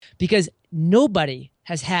because nobody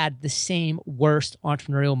has had the same worst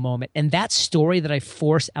entrepreneurial moment. And that story that I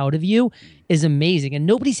force out of you is amazing. And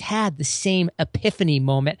nobody's had the same epiphany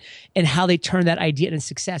moment and how they turn that idea into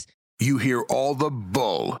success. You hear all the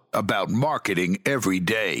bull about marketing every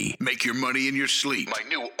day. Make your money in your sleep. My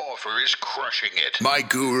new offer is crushing it. My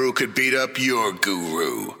guru could beat up your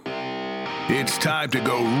guru. It's time to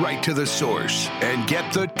go right to the source and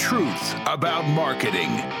get the truth about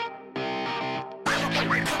marketing.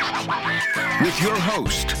 With your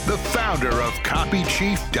host, the founder of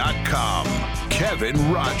CopyChief.com,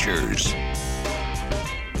 Kevin Rogers.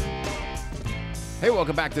 Hey,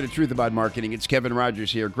 welcome back to The Truth About Marketing. It's Kevin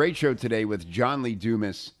Rogers here. Great show today with John Lee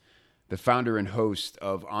Dumas, the founder and host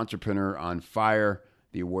of Entrepreneur on Fire,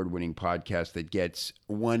 the award-winning podcast that gets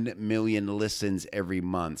 1 million listens every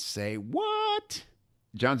month. Say what?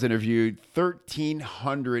 John's interviewed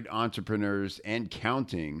 1,300 entrepreneurs and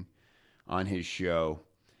counting on his show.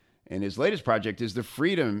 And his latest project is the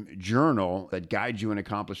Freedom Journal that guides you in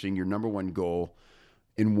accomplishing your number one goal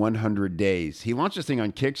in 100 days. He launched this thing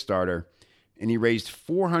on Kickstarter, and he raised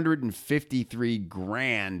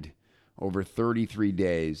 $453,000 over 33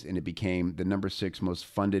 days, and it became the number 6 most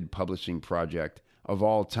funded publishing project of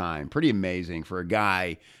all time. Pretty amazing for a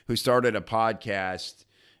guy who started a podcast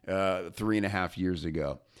 3.5 years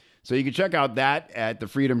ago. So you can check out that at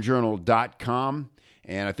thefreedomjournal.com.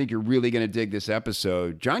 And I think you're really going to dig this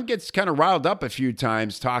episode. John gets kind of riled up a few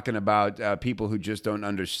times talking about people who just don't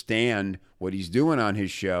understand what he's doing on his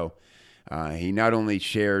show. He not only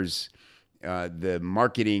shares the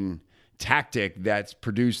marketing tactic that's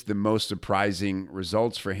produced the most surprising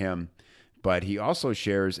results for him, but he also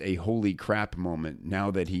shares a holy crap moment now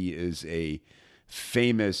that he is a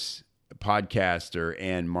famous podcaster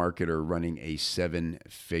and marketer running a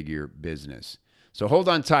 7-figure business. So hold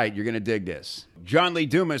on tight. You're going to dig this. John Lee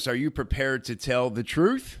Dumas, are you prepared to tell the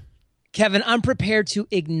truth? Kevin, I'm prepared to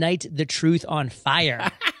ignite the truth on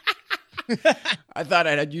fire. I thought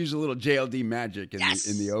I'd use a little JLD magic in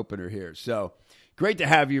the opener here. So great to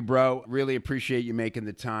have you, bro. Really appreciate you making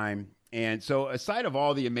the time. And so aside of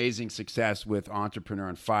all the amazing success with Entrepreneur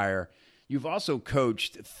on Fire, you've also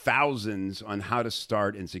coached thousands on how to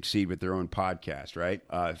start and succeed with their own podcast, right?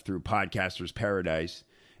 Through Podcasters Paradise.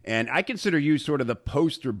 And I consider you sort of the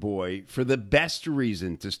poster boy for the best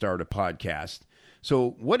reason to start a podcast.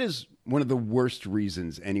 So what is one of the worst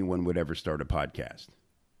reasons anyone would ever start a podcast?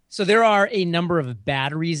 So there are a number of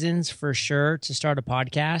bad reasons for sure to start a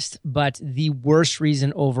podcast, but the worst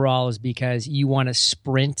reason overall is because you want to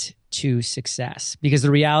sprint to success. Because the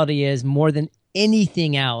reality is, more than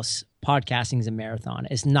anything else, podcasting is a marathon.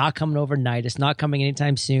 It's not coming overnight. It's not coming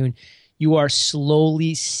anytime soon. You are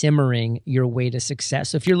slowly simmering your way to success.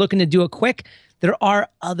 So if you're looking to do it quick, there are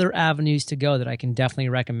other avenues to go that I can definitely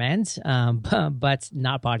recommend, but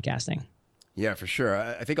not podcasting. Yeah, for sure.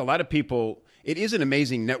 I think a lot of people, it is an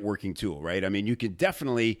amazing networking tool, right? I mean, you can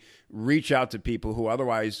definitely reach out to people who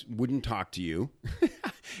otherwise wouldn't talk to you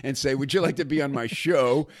and say, would you like to be on my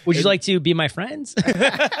show? Would you like to be my friends?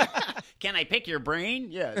 Can I pick your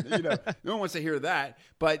brain? Yeah, no one wants to hear that.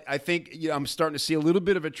 But I think I'm starting to see a little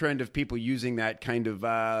bit of a trend of people using that kind of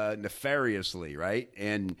nefariously, right?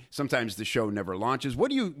 And sometimes the show never launches.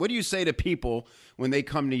 What do you say to people when they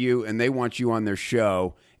come to you and they want you on their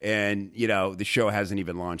show and the show hasn't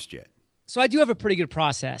even launched yet? So I do have a pretty good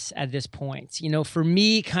process at this point. For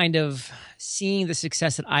me, kind of seeing the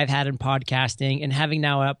success that I've had in podcasting and having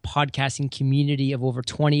now a podcasting community of over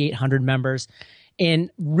 2,800 members,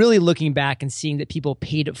 and really looking back and seeing that people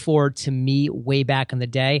paid it forward to me way back in the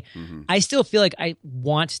day, I still feel like I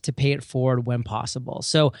want to pay it forward when possible.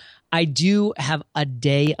 So I do have a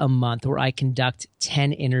day a month where I conduct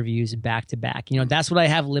 10 interviews back to back. That's what I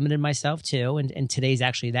have limited myself to. And today's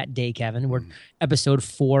actually that day, Kevin. We're episode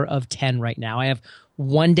 4 of 10 right now. I have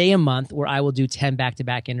one day a month where I will do 10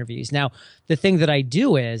 back-to-back interviews. Now, the thing that I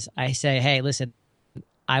do is I say, hey, listen,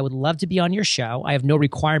 I would love to be on your show. I have no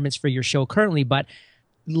requirements for your show currently, but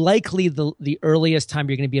likely the earliest time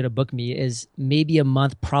you're going to be able to book me is maybe a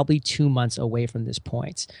month, probably 2 months away from this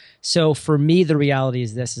point. So for me, the reality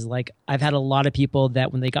is this is like, I've had a lot of people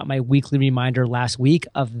that when they got my weekly reminder last week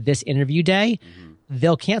of this interview day,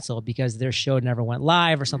 they'll cancel because their show never went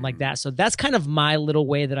live or something like that. So that's kind of my little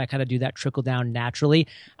way that I kind of do that trickle down naturally.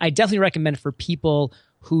 I definitely recommend for people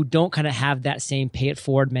who don't kind of have that same pay it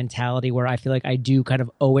forward mentality where I feel like I do kind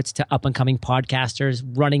of owe it to up and coming podcasters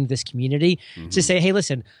running this community to say, hey,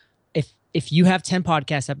 listen, if you have 10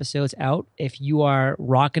 podcast episodes out, if you are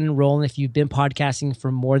rocking and rolling, if you've been podcasting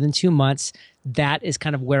for more than 2 months, that is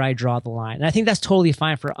kind of where I draw the line. And I think that's totally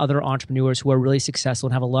fine for other entrepreneurs who are really successful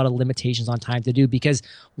and have a lot of limitations on time to do, because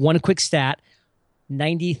one quick stat,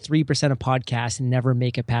 93% of podcasts never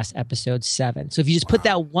make it past episode 7. So if you just put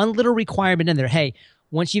that one little requirement in there, hey,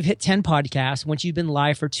 once you've hit 10 podcasts, once you've been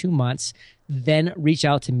live for 2 months, then reach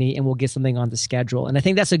out to me and we'll get something on the schedule. And I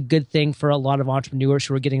think that's a good thing for a lot of entrepreneurs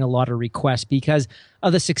who are getting a lot of requests because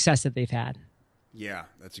of the success that they've had. Yeah,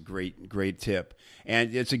 that's a great tip.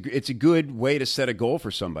 And it's a good way to set a goal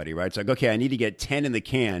for somebody, right? It's like, okay, I need to get 10 in the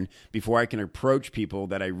can before I can approach people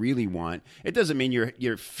that I really want. It doesn't mean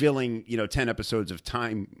you're filling, 10 episodes of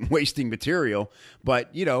time wasting material,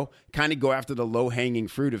 but, kind of go after the low-hanging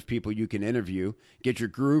fruit of people you can interview, get your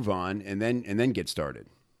groove on, and then get started.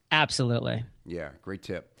 Absolutely. Yeah, great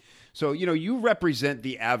tip. So, you represent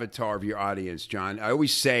the avatar of your audience, John. I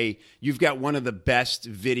always say you've got one of the best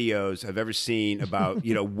videos I've ever seen about,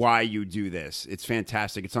 why you do this. It's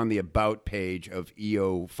fantastic. It's on the About page of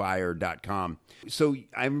eofire.com. So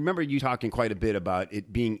I remember you talking quite a bit about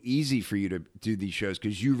it being easy for you to do these shows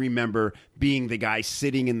because you remember being the guy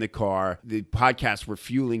sitting in the car. The podcasts were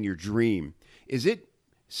fueling your dream. Is it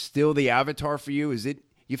still the avatar for you?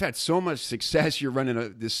 You've had so much success. You're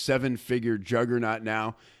running this 7-figure juggernaut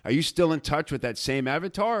now. Are you still in touch with that same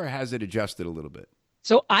avatar or has it adjusted a little bit?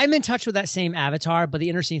 So I'm in touch with that same avatar, but the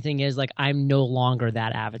interesting thing is I'm no longer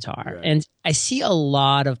that avatar. Right. And I see a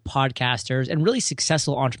lot of podcasters and really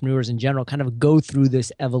successful entrepreneurs in general kind of go through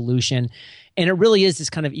this evolution. And it really is this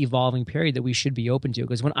kind of evolving period that we should be open to.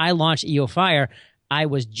 Because when I launched EO Fire, I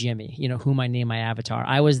was Jimmy, whom I named my avatar.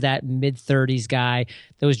 I was that mid-30s guy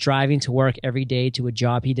that was driving to work every day to a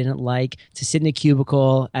job he didn't like, to sit in a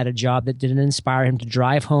cubicle at a job that didn't inspire him, to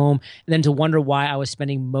drive home, and then to wonder why I was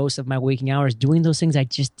spending most of my waking hours doing those things I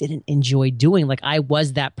just didn't enjoy doing. Like I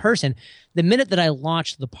was that person. The minute that I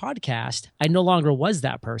launched the podcast, I no longer was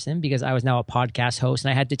that person because I was now a podcast host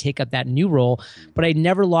and I had to take up that new role, but I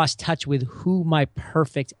never lost touch with who my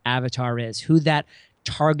perfect avatar is, who that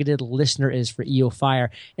targeted listener is for EO Fire.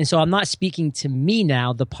 And so I'm not speaking to me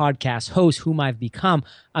now, the podcast host, whom I've become.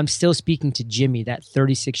 I'm still speaking to Jimmy, that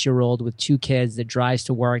 36-year-old with 2 kids that drives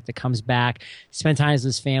to work, that comes back, spends time with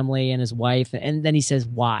his family and his wife. And then he says,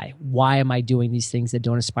 why? Why am I doing these things that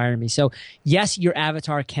don't inspire me? So yes, your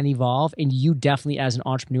avatar can evolve and you definitely as an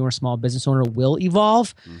entrepreneur, small business owner will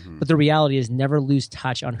evolve. Mm-hmm. But the reality is never lose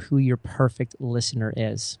touch on who your perfect listener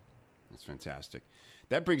is. That's fantastic.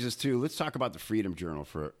 That brings us to, let's talk about the Freedom Journal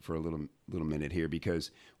for a little minute here,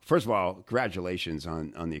 because first of all, congratulations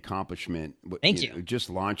on the accomplishment. Thank you. Just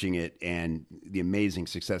launching it and the amazing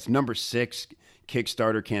success. Number 6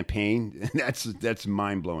 Kickstarter campaign. That's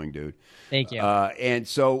mind blowing, dude. Thank you. And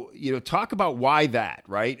so, talk about why that,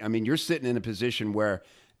 right? I mean, you're sitting in a position where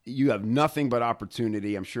you have nothing but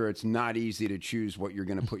opportunity. I'm sure it's not easy to choose what you're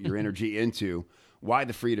going to put your energy into. Why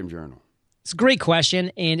the Freedom Journal? It's a great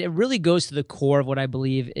question, and it really goes to the core of what I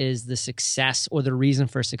believe is the success or the reason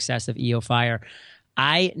for success of EO Fire.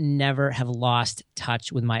 I never have lost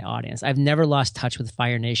touch with my audience. I've never lost touch with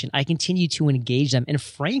Fire Nation. I continue to engage them. And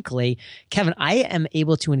frankly, Kevin, I am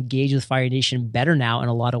able to engage with Fire Nation better now in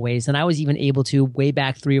a lot of ways than I was even able to way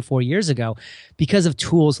back 3 or 4 years ago because of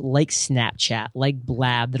tools like Snapchat, like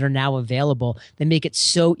Blab that are now available that make it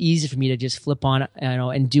so easy for me to just flip on,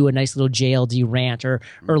 and do a nice little JLD rant or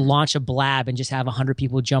launch a Blab and just have 100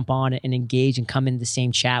 people jump on it and engage and come in the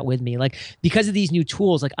same chat with me. Like because of these new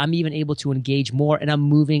tools, I'm even able to engage more and I'm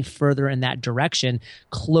moving further in that direction,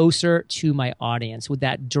 closer to my audience with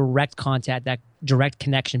that direct contact, that direct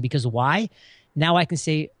connection. Because why? Now I can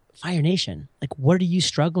say, Fire Nation, what are you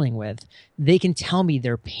struggling with? They can tell me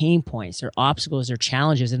their pain points, their obstacles, their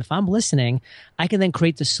challenges. And if I'm listening, I can then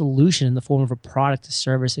create the solution in the form of a product, a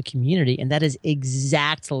service, a community. And that is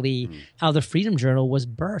exactly how the Freedom Journal was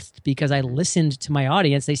birthed, because I listened to my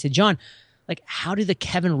audience. They said, John, how do the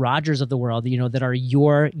Kevin Rogers of the world, that are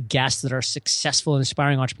your guests, that are successful,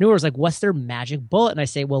 inspiring entrepreneurs, what's their magic bullet? And I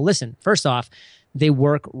say, well, listen, first off, they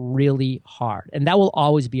work really hard. And that will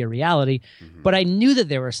always be a reality. Mm-hmm. But I knew that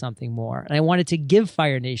there was something more. And I wanted to give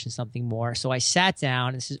Fire Nation something more. So I sat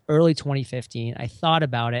down, this is early 2015. I thought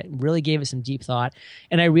about it, really gave it some deep thought.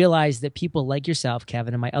 And I realized that people like yourself,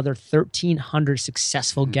 Kevin, and my other 1,300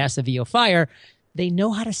 successful guests of EO Fire, they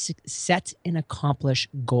know how to set and accomplish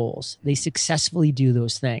goals. They successfully do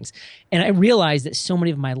those things. And I realized that so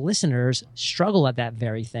many of my listeners struggle at that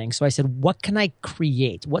very thing. So I said, what can I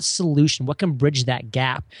create? What solution? What can bridge that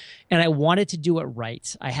gap? And I wanted to do it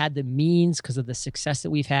right. I had the means, because of the success that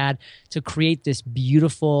we've had, to create this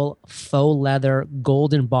beautiful faux leather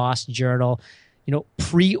gold embossed journal.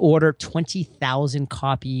 pre-order 20,000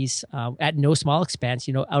 copies at no small expense,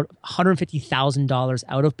 out $150,000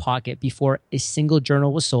 out of pocket before a single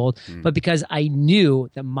journal was sold. But because I knew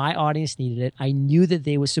that my audience needed it, I knew that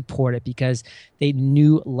they would support it because they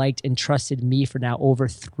knew, liked, and trusted me for now over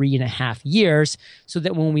 3.5 years. So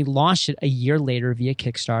that when we launched it a year later via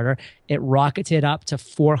Kickstarter, it rocketed up to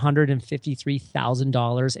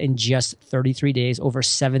 $453,000 in just 33 days, over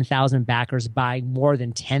 7,000 backers buying more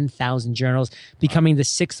than 10,000 journals, becoming the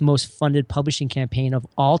 6th most funded publishing campaign of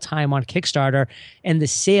all time on Kickstarter. And the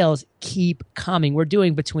sales keep coming. We're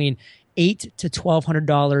doing between $800 to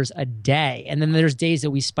 $1,200 a day. And then there's days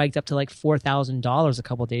that we spiked up to like $4,000 a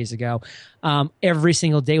couple of days ago, every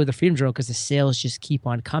single day with the Freedom Journal, because the sales just keep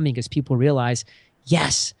on coming because people realize,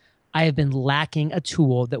 yes, I have been lacking a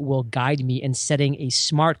tool that will guide me in setting a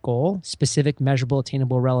SMART goal, specific, measurable,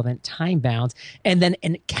 attainable, relevant, time bound, and then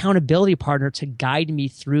an accountability partner to guide me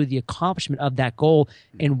through the accomplishment of that goal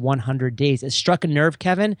in 100 days. It struck a nerve,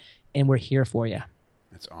 Kevin, and we're here for you.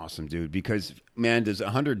 That's awesome, dude. Because, man, does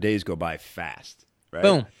 100 days go by fast, right?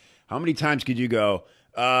 Boom. How many times could you go,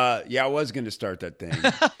 yeah, I was going to start that thing.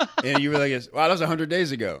 And you were like, wow, that was 100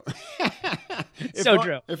 days ago.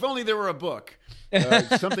 True. If only there were a book.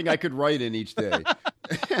 Something I could write in each day.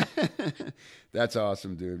 That's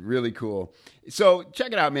awesome, dude. Really cool. So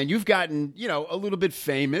check it out, man. You've gotten, a little bit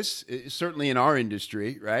famous, certainly in our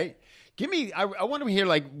industry, right? Give me, I want to hear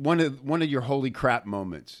like one of your holy crap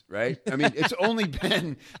moments, right? I mean, it's only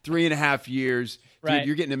been 3.5 years. Dude, Right.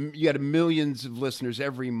 you got millions of listeners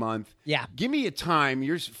every month. Yeah. Give me a time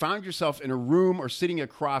you found yourself in a room or sitting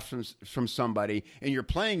across from somebody and you're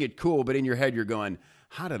playing it cool, but in your head you're going,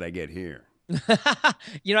 how did I get here?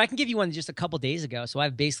 I can give you one just a couple days ago. So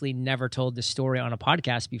I've basically never told this story on a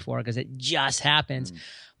podcast before because it just happened.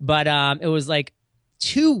 But it was like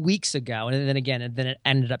 2 weeks ago. And then it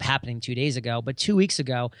ended up happening 2 days ago. But 2 weeks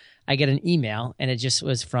ago, I get an email and it just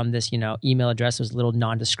was from this, email address. It was a little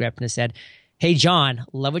nondescript and it said, "Hey, John,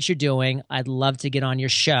 love what you're doing. I'd love to get on your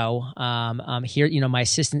show. Here, my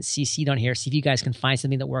assistant CC'd on here. See if you guys can find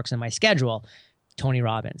something that works in my schedule. Tony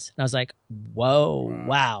Robbins." And I was like, whoa,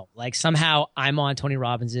 wow. Like somehow I'm on Tony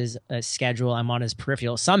Robbins's schedule. I'm on his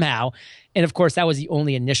peripheral somehow. And of course, that was the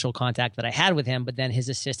only initial contact that I had with him. But then his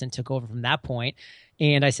assistant took over from that point.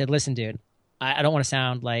 And I said, "Listen, dude, I don't want to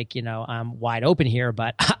sound like, I'm wide open here,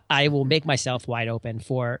 but I will make myself wide open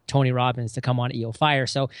for Tony Robbins to come on EO Fire.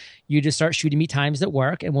 So you just start shooting me times that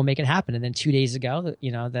work and we'll make it happen." And then 2 days ago,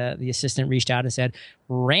 the assistant reached out and said,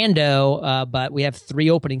 "Rando, but we have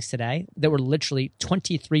 3 openings today that were literally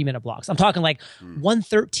 23-minute blocks." I'm talking like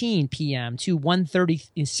 1:13 p.m. to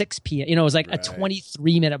 1:36 p.m. It was like a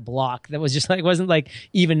 23-minute block that was just like, it wasn't like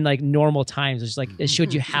even like normal times. It was just like, it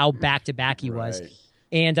showed you how back-to-back he was.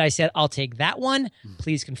 And I said, "I'll take that one.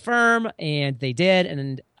 Please confirm." And they did.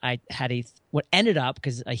 And I had what ended up,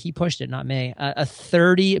 because he pushed it, not me, a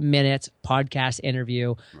 30-minute podcast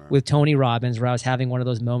interview with Tony Robbins where I was having one of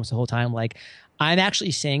those moments the whole time. Like, I'm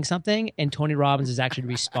actually saying something and Tony Robbins is actually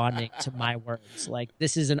responding to my words. Like,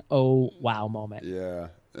 this is an oh, wow moment. Yeah.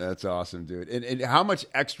 That's awesome, dude. And how much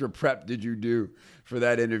extra prep did you do for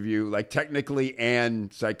that interview, like technically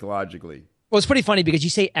and psychologically? Well, it's pretty funny because you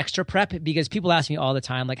say extra prep because people ask me all the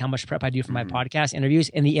time, like how much prep I do for my podcast interviews.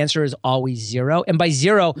 And the answer is always 0. And by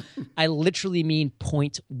 0, I literally mean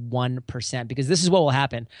 0.1% because this is what will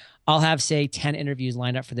happen. I'll have, say, 10 interviews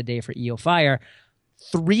lined up for the day for EO Fire.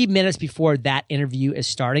 3 minutes before that interview is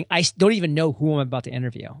starting, I don't even know who I'm about to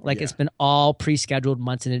interview. It's been all pre-scheduled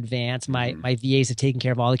months in advance. My VAs have taken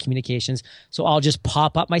care of all the communications. So I'll just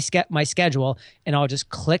pop up my schedule and I'll just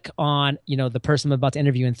click on, the person I'm about to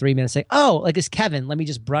interview in 3 minutes, say, "Oh, like it's Kevin. Let me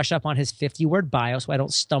just brush up on his 50-word bio so I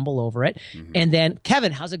don't stumble over it." And then,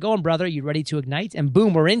 "Kevin, how's it going, brother? You ready to ignite?" And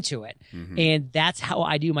boom, we're into it. And that's how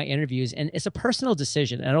I do my interviews. And it's a personal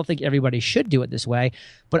decision. I don't think everybody should do it this way,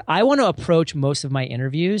 but I want to approach most of my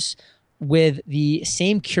interviews with the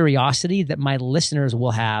same curiosity that my listeners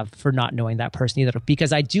will have for not knowing that person either.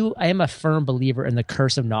 Because I am a firm believer in the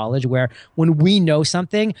curse of knowledge, where when we know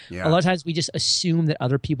something, a lot of times we just assume that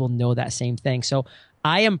other people know that same thing. So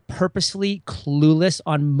I am purposefully clueless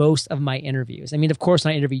on most of my interviews. I mean, of course,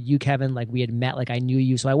 when I interviewed you, Kevin, like we had met, like I knew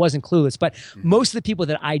you, so I wasn't clueless. But most of the people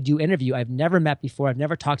that I do interview, I've never met before, I've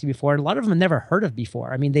never talked to before, and a lot of them I've never heard of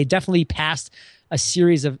before. I mean, they definitely passed a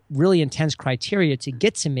series of really intense criteria to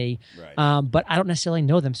get to me, but I don't necessarily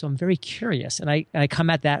know them, so I'm very curious, and I come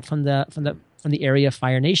at that from the from the area of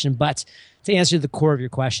Fire Nation. But to answer the core of your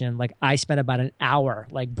question, like I spent about an hour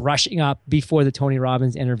like brushing up before the Tony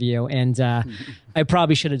Robbins interview, and I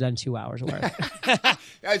probably should have done 2 hours worth.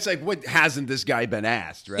 It's like, what hasn't this guy been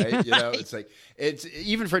asked, right? You know, it's like, it's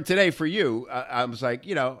even for today for you. I was like,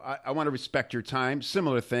 you know, I want to respect your time.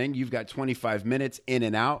 Similar thing. You've got 25 minutes in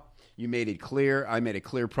and out. You made it clear. I made a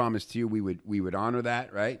clear promise to you. We would honor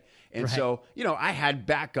that, right? And so, you know, I had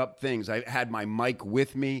backup things. I had my mic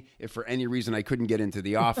with me if for any reason I couldn't get into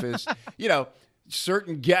the office. You know,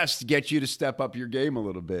 certain guests get you to step up your game a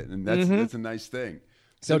little bit, and that's a nice thing.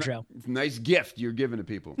 So true. It's a nice gift you're giving to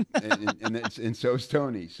people, and so is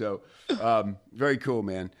Tony. So very cool,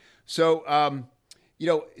 man. So you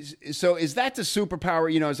know, so is that the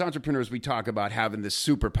superpower? You know, as entrepreneurs, we talk about having this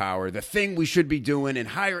superpower, the thing we should be doing, and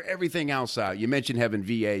hire everything else out. You mentioned having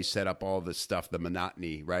VA set up all this stuff, the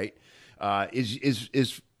monotony, right? Is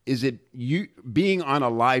it you being on a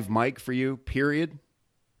live mic for you? Period.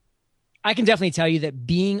 I can definitely tell you that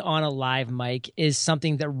being on a live mic is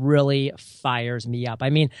something that really fires me up. I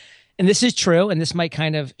mean, and this is true, and this might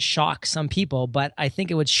kind of shock some people, but I think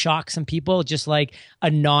it would shock some people just like a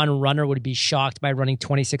non-runner would be shocked by running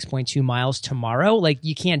 26.2 miles tomorrow. Like,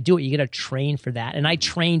 you can't do it. You got to train for that. And I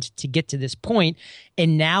trained to get to this point.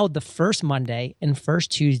 And now the first Monday and first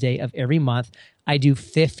Tuesday of every month, I do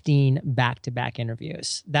 15 back-to-back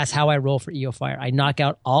interviews. That's how I roll for EO Fire. I knock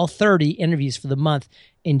out all 30 interviews for the month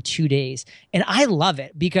in 2 days. And I love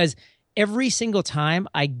it because every single time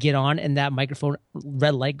I get on and that microphone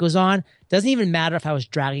red light goes on, doesn't even matter if I was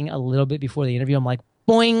dragging a little bit before the interview. I'm like,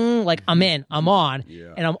 boing, like I'm in, I'm on,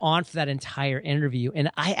 and I'm on for that entire interview.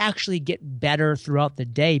 And I actually get better throughout the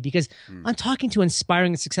day because I'm talking to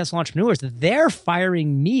inspiring and successful entrepreneurs. They're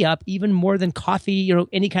firing me up even more than coffee, you know,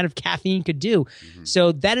 any kind of caffeine could do.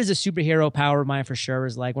 So that is a superhero power of mine for sure.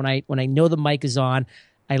 Is like when I know the mic is on,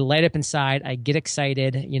 I light up inside, I get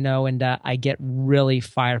excited, you know, and I get really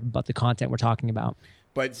fired up about the content we're talking about.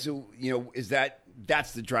 But so, you know,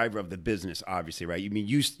 that's the driver of the business, obviously, right? You mean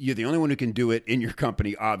you're the only one who can do it in your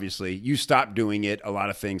company, obviously. You stop doing it, a lot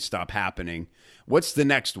of things stop happening. What's the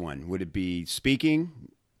next one? Would it be speaking,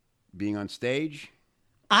 being on stage?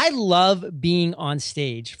 I love being on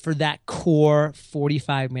stage for that core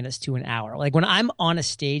 45 minutes to an hour. Like when I'm on a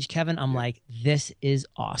stage, Kevin, I'm like, this is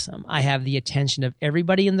awesome. I have the attention of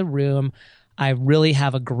everybody in the room. I really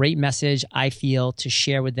have a great message, I feel, to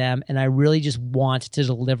share with them. And I really just want to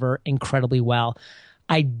deliver incredibly well.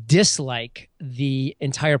 I dislike the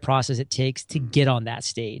entire process it takes to get on that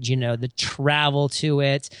stage. You know, the travel to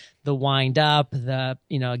it, the wind up, the,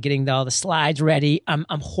 you know, getting all the slides ready. I'm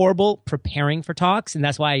horrible preparing for talks. And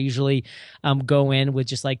that's why I usually go in with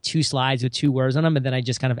just like 2 slides with 2 words on them. And then I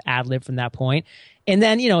just kind of ad lib from that point. And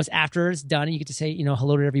then, you know, it's after it's done and you get to say, you know,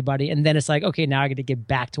 hello to everybody. And then it's like, okay, now I get to get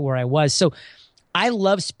back to where I was. So I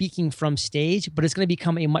love speaking from stage, but it's going to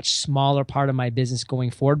become a much smaller part of my business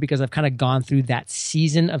going forward because I've kind of gone through that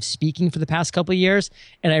season of speaking for the past couple of years.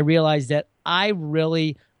 And I realized that I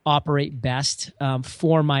really operate best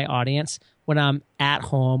for my audience when I'm at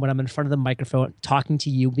home, when I'm in front of the microphone talking to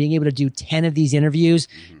you, being able to do 10 of these interviews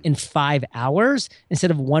in 5 hours instead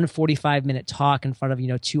of one 45-minute talk in front of, you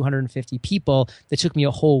know, 250 people that took me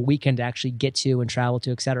a whole weekend to actually get to and travel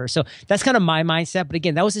to, et cetera. So that's kind of my mindset. But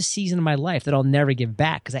again, that was a season of my life that I'll never give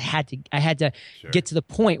back because I had to get to the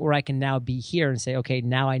point where I can now be here and say, okay,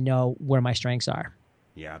 now I know where my strengths are.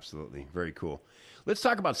 Yeah, absolutely. Very cool. Let's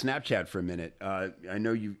talk about Snapchat for a minute. I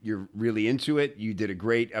know you're really into it. You did a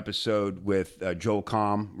great episode with Joel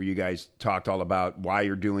Comm where you guys talked all about why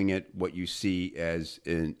you're doing it, what you see as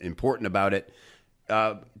important about it.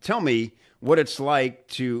 Tell me what it's like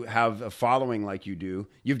to have a following like you do.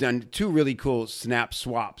 You've done 2 really cool Snap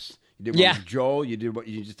swaps. You did one with Joel. You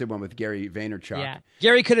just did one with Gary Vaynerchuk. Yeah,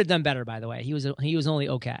 Gary could have done better, by the way. He was only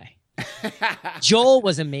okay. Joel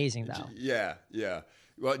was amazing, though. Yeah.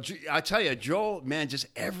 Well, I tell you, Joel, man, just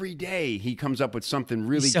every day he comes up with something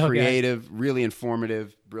really so creative, really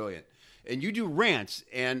informative, brilliant. And you do rants,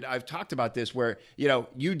 and I've talked about this where, you know,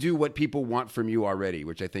 you do what people want from you already,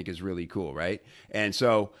 which I think is really cool, right? And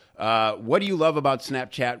so what do you love about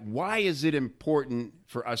Snapchat? Why is it important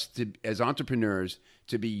for us to, as entrepreneurs,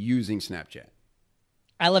 to be using Snapchat?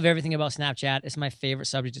 I love everything about Snapchat. It's my favorite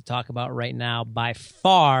subject to talk about right now by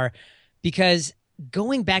far because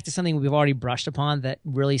going back to something we've already brushed upon that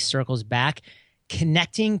really circles back,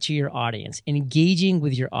 connecting to your audience, engaging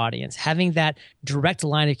with your audience, having that direct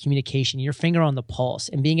line of communication, your finger on the pulse,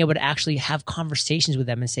 and being able to actually have conversations with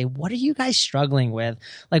them and say, what are you guys struggling with?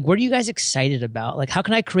 Like, what are you guys excited about? Like, how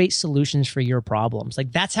can I create solutions for your problems?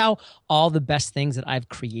 Like, that's how all the best things that I've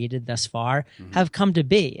created thus far have come to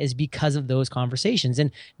be, is because of those conversations.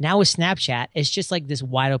 And now with Snapchat, it's just like this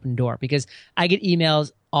wide open door, because I get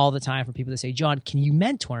emails all the time from people that say, John, can you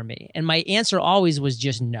mentor me? And my answer always was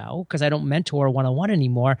just no, because I don't mentor one-on-one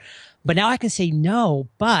anymore. But now I can say no,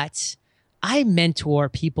 but I mentor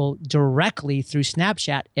people directly through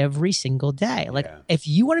Snapchat every single day. Like, if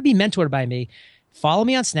you want to be mentored by me, follow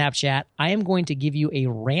me on Snapchat. I am going to give you a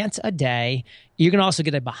rant a day. You're going to also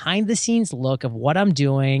get a behind the scenes look of what I'm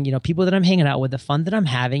doing, you know, people that I'm hanging out with, the fun that I'm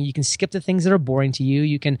having. You can skip the things that are boring to you.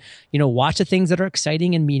 You can, you know, watch the things that are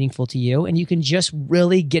exciting and meaningful to you. And you can just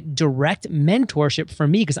really get direct mentorship from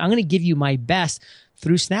me, because I'm going to give you my best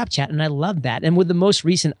through Snapchat. And I love that. And with the most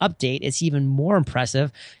recent update, it's even more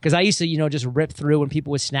impressive, because I used to, you know, just rip through when people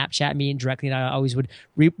would Snapchat me directly, and I always would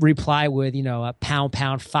reply with, you know, a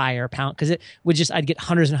pound, fire, pound, because it would just, I'd get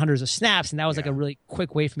hundreds and hundreds of snaps. And that was like a really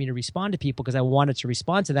quick way for me to respond to people, because I wanted to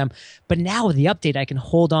respond to them. But now with the update, I can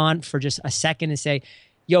hold on for just a second and say,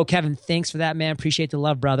 yo, Kevin, thanks for that, man. Appreciate the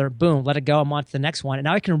love, brother. Boom, let it go. I'm on to the next one. And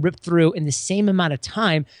now I can rip through in the same amount of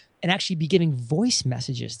time and actually be giving voice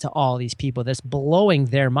messages to all these people that's blowing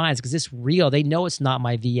their minds, because it's real. They know it's not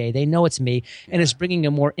my VA. They know it's me, and it's bringing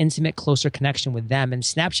a more intimate, closer connection with them. And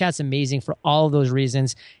Snapchat's amazing for all of those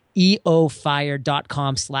reasons.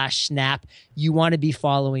 eofire.com/snap. You want to be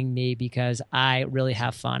following me, because I really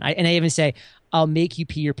have fun. And I even say, I'll make you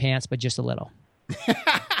pee your pants, but just a little.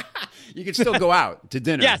 You can still go out to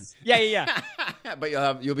dinner. Yes. Yeah. But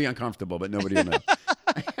you'll be uncomfortable, but nobody will know.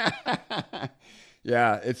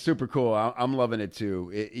 Yeah, it's super cool. I'm loving it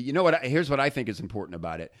too. You know what? Here's what I think is important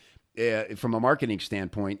about it. From a marketing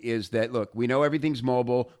standpoint, is that, look, we know everything's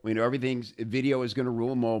mobile. We know video is going to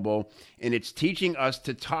rule mobile, and it's teaching us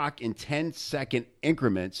to talk in 10-second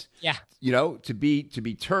increments. Yeah. You know, to be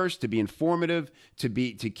terse, to be informative, to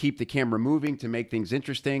keep the camera moving, to make things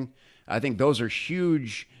interesting. I think those are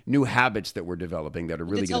huge new habits that we're developing that are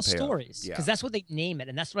really going to pay off. Stories, because that's what they name it,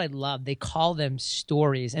 and that's what I love. They call them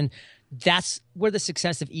stories, and that's where the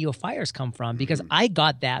success of EO Fires come from, because I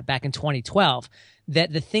got that back in 2012,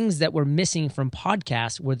 that the things that were missing from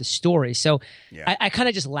podcasts were the stories. So I kind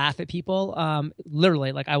of just laugh at people.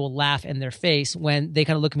 Literally, like, I will laugh in their face when they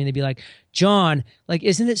kind of look at me and they be like, John, like,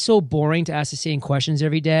 isn't it so boring to ask the same questions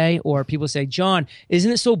every day? Or people say, John,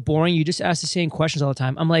 isn't it so boring? You just ask the same questions all the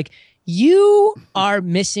time. I'm like, you are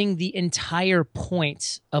missing the entire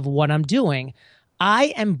point of what I'm doing. I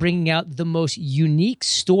am bringing out the most unique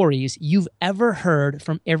stories you've ever heard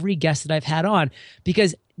from every guest that I've had on,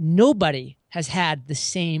 because nobody has had the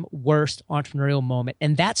same worst entrepreneurial moment.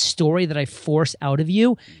 And that story that I force out of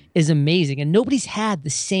you is amazing. And nobody's had the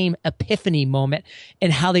same epiphany moment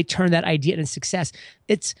and how they turn that idea into success.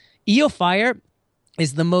 It's EO Fire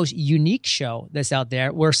is the most unique show that's out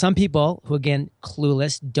there, where some people who, again,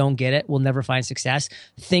 clueless, don't get it, will never find success,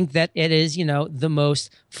 think that it is, you know, the most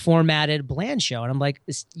formatted, bland show. And I'm like,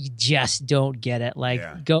 you just don't get it. Like,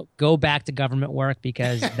 go back to government work,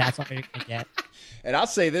 because that's what you're going to get. And I'll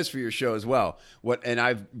say this for your show as well. And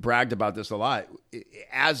I've bragged about this a lot.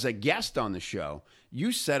 As a guest on the show,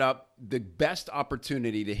 you set up the best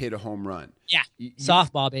opportunity to hit a home run. Yeah,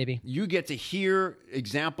 softball, baby. You get to hear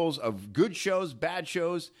examples of good shows, bad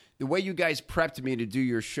shows. The way you guys prepped me to do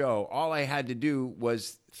your show, all I had to do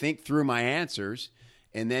was think through my answers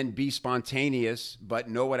and then be spontaneous, but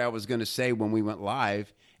know what I was going to say when we went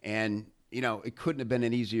live. And, you know, it couldn't have been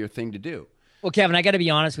an easier thing to do. Well, Kevin, I got to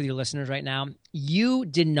be honest with your listeners right now. You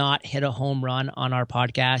did not hit a home run on our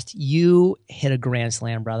podcast. You hit a grand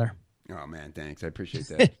slam, brother. Oh, man, thanks. I appreciate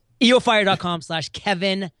that.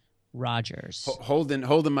 eofire.com/Kevin Rogers.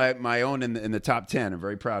 Holding my own in the top 10. I'm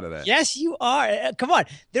very proud of that. Yes, you are. Come on.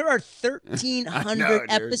 There are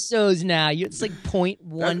 1,300 episodes now. It's like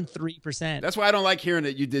 0.13%. That's why I don't like hearing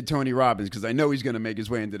that you did Tony Robbins, because I know he's going to make his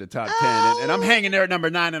way into the top 10. And I'm hanging there at number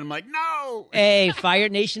 9, and I'm like, no. Hey, Fire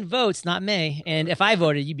Nation votes, not me. And if I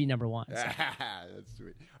voted, you'd be number 1. So. That's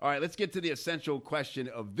sweet. All right, let's get to the essential question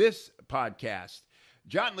of this podcast.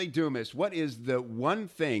 John Lee Dumas, what is the one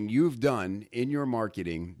thing you've done in your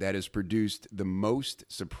marketing that has produced the most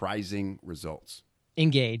surprising results?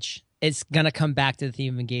 Engage. It's going to come back to the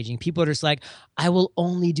theme of engaging. People are just like, I will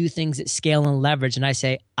only do things at scale and leverage. And I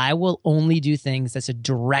say, I will only do things that's a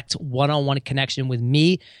direct one-on-one connection with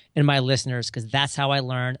me and my listeners, because that's how I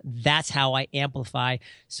learn. That's how I amplify.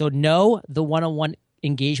 So no, the one-on-one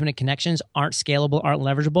engagement and connections aren't scalable, aren't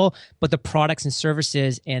leverageable, but the products and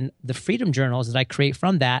services and the freedom journals that I create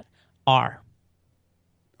from that are.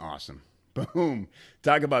 Awesome. Boom.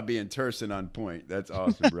 Talk about being terse and on point. That's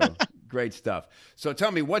awesome, bro. Great stuff. So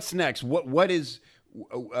tell me, what's next? What's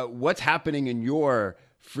happening in your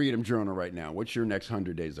Freedom Journal right now? What's your next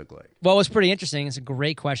 100 days look like? Well, it's pretty interesting. It's a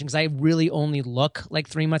great question because I really only look like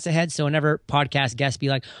 3 months ahead. So whenever podcast guests be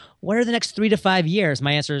like, what are the next 3 to 5 years?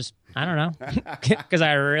 My answer is, I don't know, because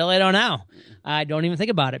I really don't know. I don't even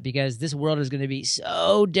think about it because this world is going to be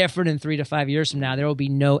so different in 3 to 5 years from now. There will be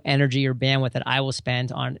no energy or bandwidth that I will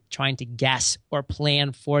spend on trying to guess or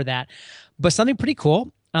plan for that. But something pretty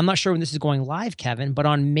cool. I'm not sure when this is going live, Kevin, but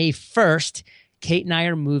on May 1st, Kate and I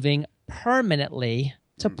are moving permanently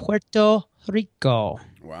to Puerto Rico.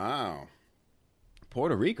 Wow.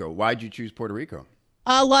 Puerto Rico. Why'd you choose Puerto Rico?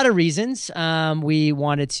 A lot of reasons. We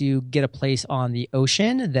wanted to get a place on the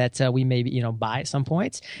ocean that we maybe, buy at some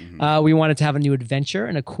point. We wanted to have a new adventure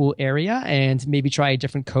in a cool area and maybe try a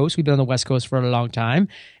different coast. We've been on the West Coast for a long time.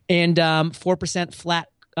 And 4% flat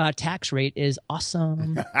tax rate is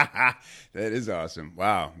awesome. That is awesome.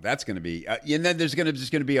 Wow. That's going to be, and then there's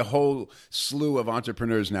just going to be a whole slew of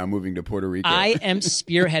entrepreneurs now moving to Puerto Rico. I am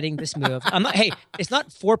spearheading this move. Hey, it's not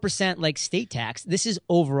 4% like state tax. This is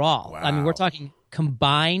overall. Wow. I mean, we're talking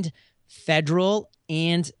combined federal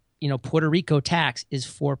and, Puerto Rico tax is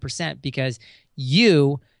 4% because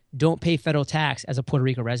you don't pay federal tax as a Puerto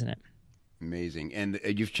Rico resident. Amazing. And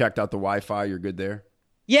you've checked out the Wi-Fi. You're good there?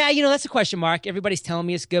 Yeah, that's a question mark. Everybody's telling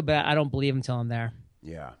me it's good, but I don't believe until I'm there.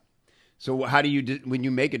 Yeah. So how do you, when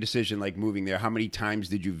you make a decision like moving there, how many times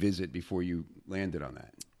did you visit before you landed on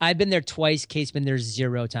that? I've been there twice. Kate's been there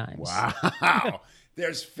 0 times. Wow.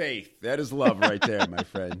 There's faith. That is love right there, my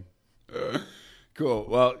friend. Cool.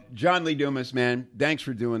 Well, John Lee Dumas, man, thanks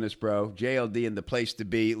for doing this, bro. JLD and the place to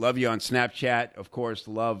be. Love you on Snapchat. Of course,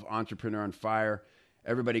 love Entrepreneur on Fire.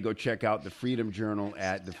 Everybody go check out the Freedom Journal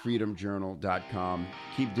at thefreedomjournal.com.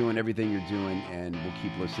 Keep doing everything you're doing, and we'll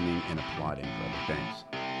keep listening and applauding, brother. Thanks.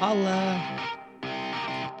 Holla.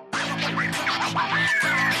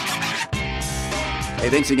 Hey,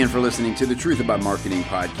 thanks again for listening to the Truth About Marketing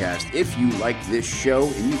podcast. If you like this show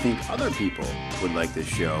and you think other people would like this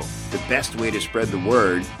show, the best way to spread the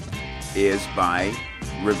word is by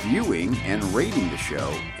reviewing and rating the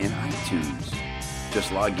show in iTunes.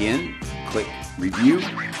 Just log in, click review,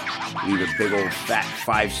 leave a big old fat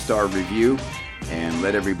 5-star review, and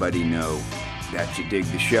let everybody know that you dig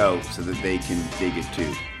the show so that they can dig it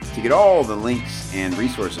too. To get all the links and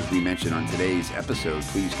resources we mentioned on today's episode,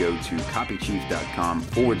 please go to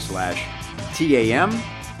copychief.com/TAM,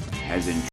 as in